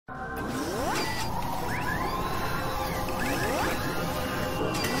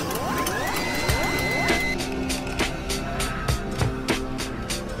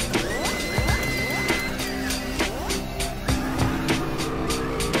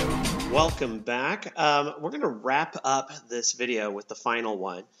Welcome back. We're going to wrap up this video with the final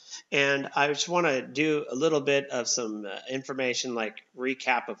one. And I just want to do a little bit of some information, like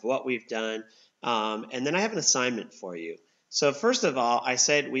recap of what we've done. And then I have an assignment for you. So first of all, I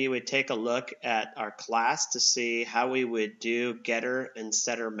said we would take a look at our class to see how we would do getter and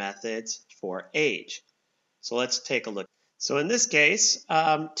setter methods for age. So let's take a look. So in this case,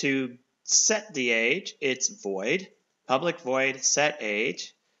 to set the age, it's void, public void set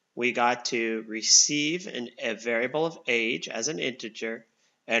age. We got to receive a variable of age as an integer,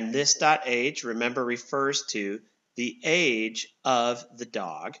 and this dot age, remember, refers to the age of the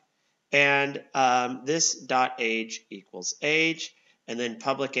dog, and this dot age equals age, and then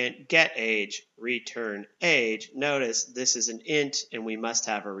public int get age, return age. Notice this is an int, and we must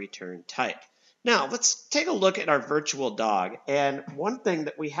have a return type. Now let's take a look at our virtual dog, and one thing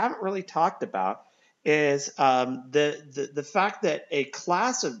that we haven't really talked about is the fact that a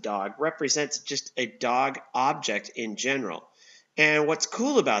class of dog represents just a dog object in general. And what's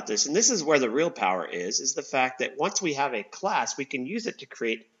cool about this, and this is where the real power is the fact that once we have a class, we can use it to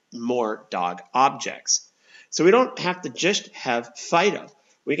create more dog objects. So we don't have to just have Fido.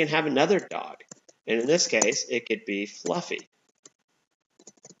 We can have another dog. And in this case, it could be Fluffy.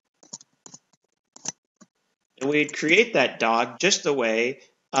 And we'd create that dog just the way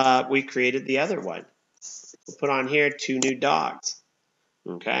we created the other one. We'll put on here 2 new dogs,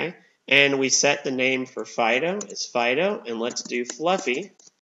 okay? And we set the name for Fido as Fido, and let's do Fluffy.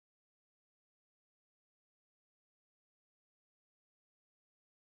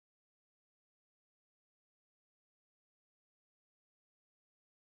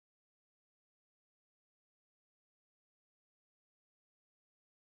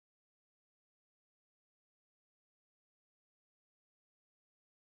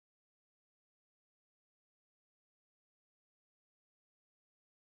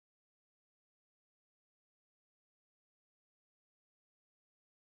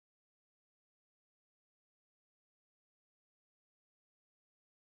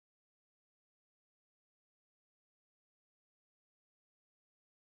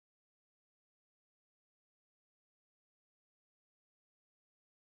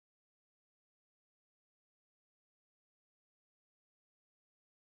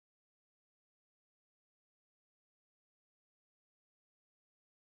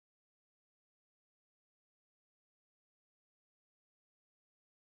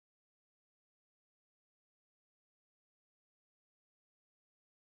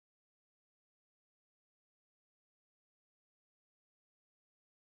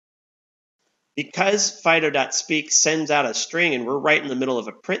 Because Fido.speak sends out a string and we're right in the middle of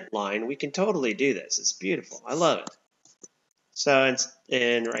a print line, we can totally do this. It's beautiful. I love it. So it's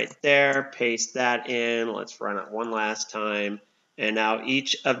in right there, paste that in. Let's run it one last time. And now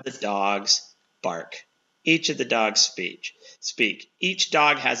each of the dogs bark. Each of the dogs speak. Each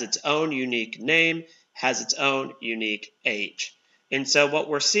dog has its own unique name, has its own unique age. And so what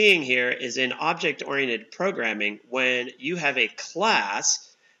we're seeing here is in object-oriented programming, when you have a class,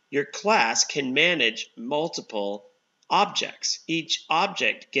 your class can manage multiple objects. Each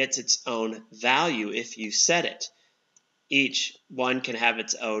object gets its own value if you set it. Each one can have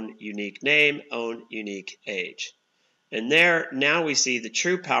its own unique name, own unique age. And there, now we see the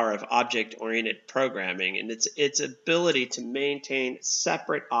true power of object-oriented programming and its ability to maintain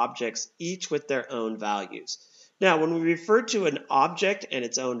separate objects, each with their own values. Now, when we refer to an object and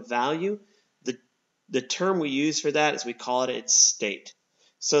its own value, the term we use for that is we call it its state.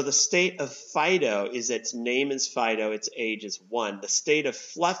 So the state of Fido is its name is Fido, its age is 1. The state of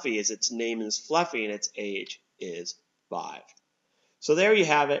Fluffy is its name is Fluffy, and its age is 5. So there you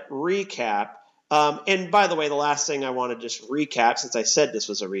have it, recap. And by the way, the last thing I want to just recap, since I said this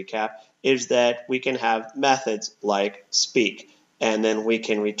was a recap, is that we can have methods like speak, and then we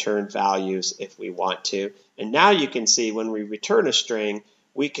can return values if we want to. And now you can see when we return a string,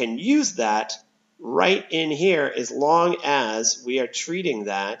 we can use that right in here as long as we are treating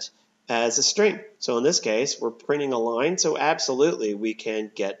that as a string. So in this case, we're printing a line, so absolutely we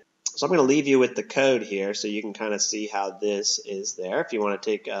can get. So I'm going to leave you with the code here so you can kind of see how this is there. If you want to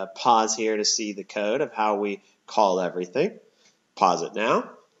take a pause here to see the code of how we call everything, pause it now.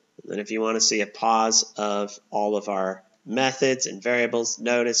 And then if you want to see a pause of all of our methods and variables,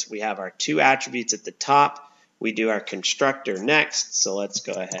 notice we have our 2 attributes at the top. We do our constructor next, so let's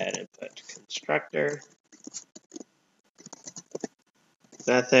go ahead and put constructor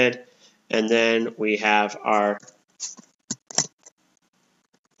method, and then we have our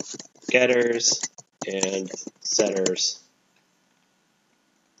getters and setters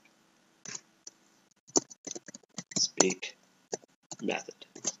speak method.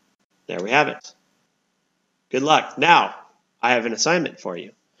 There we have it. Good luck. Now, I have an assignment for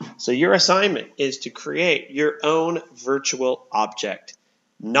you. So your assignment is to create your own virtual object,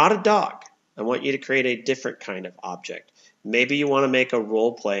 not a dog. I want you to create a different kind of object. Maybe you want to make a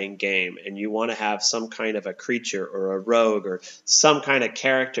role-playing game and you want to have some kind of a creature or a rogue or some kind of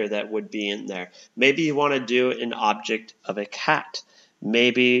character that would be in there. Maybe you want to do an object of a cat.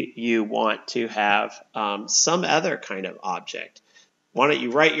 Maybe you want to have some other kind of object. Why don't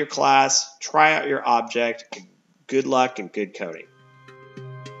you write your class, try out your object. Good luck and good coding.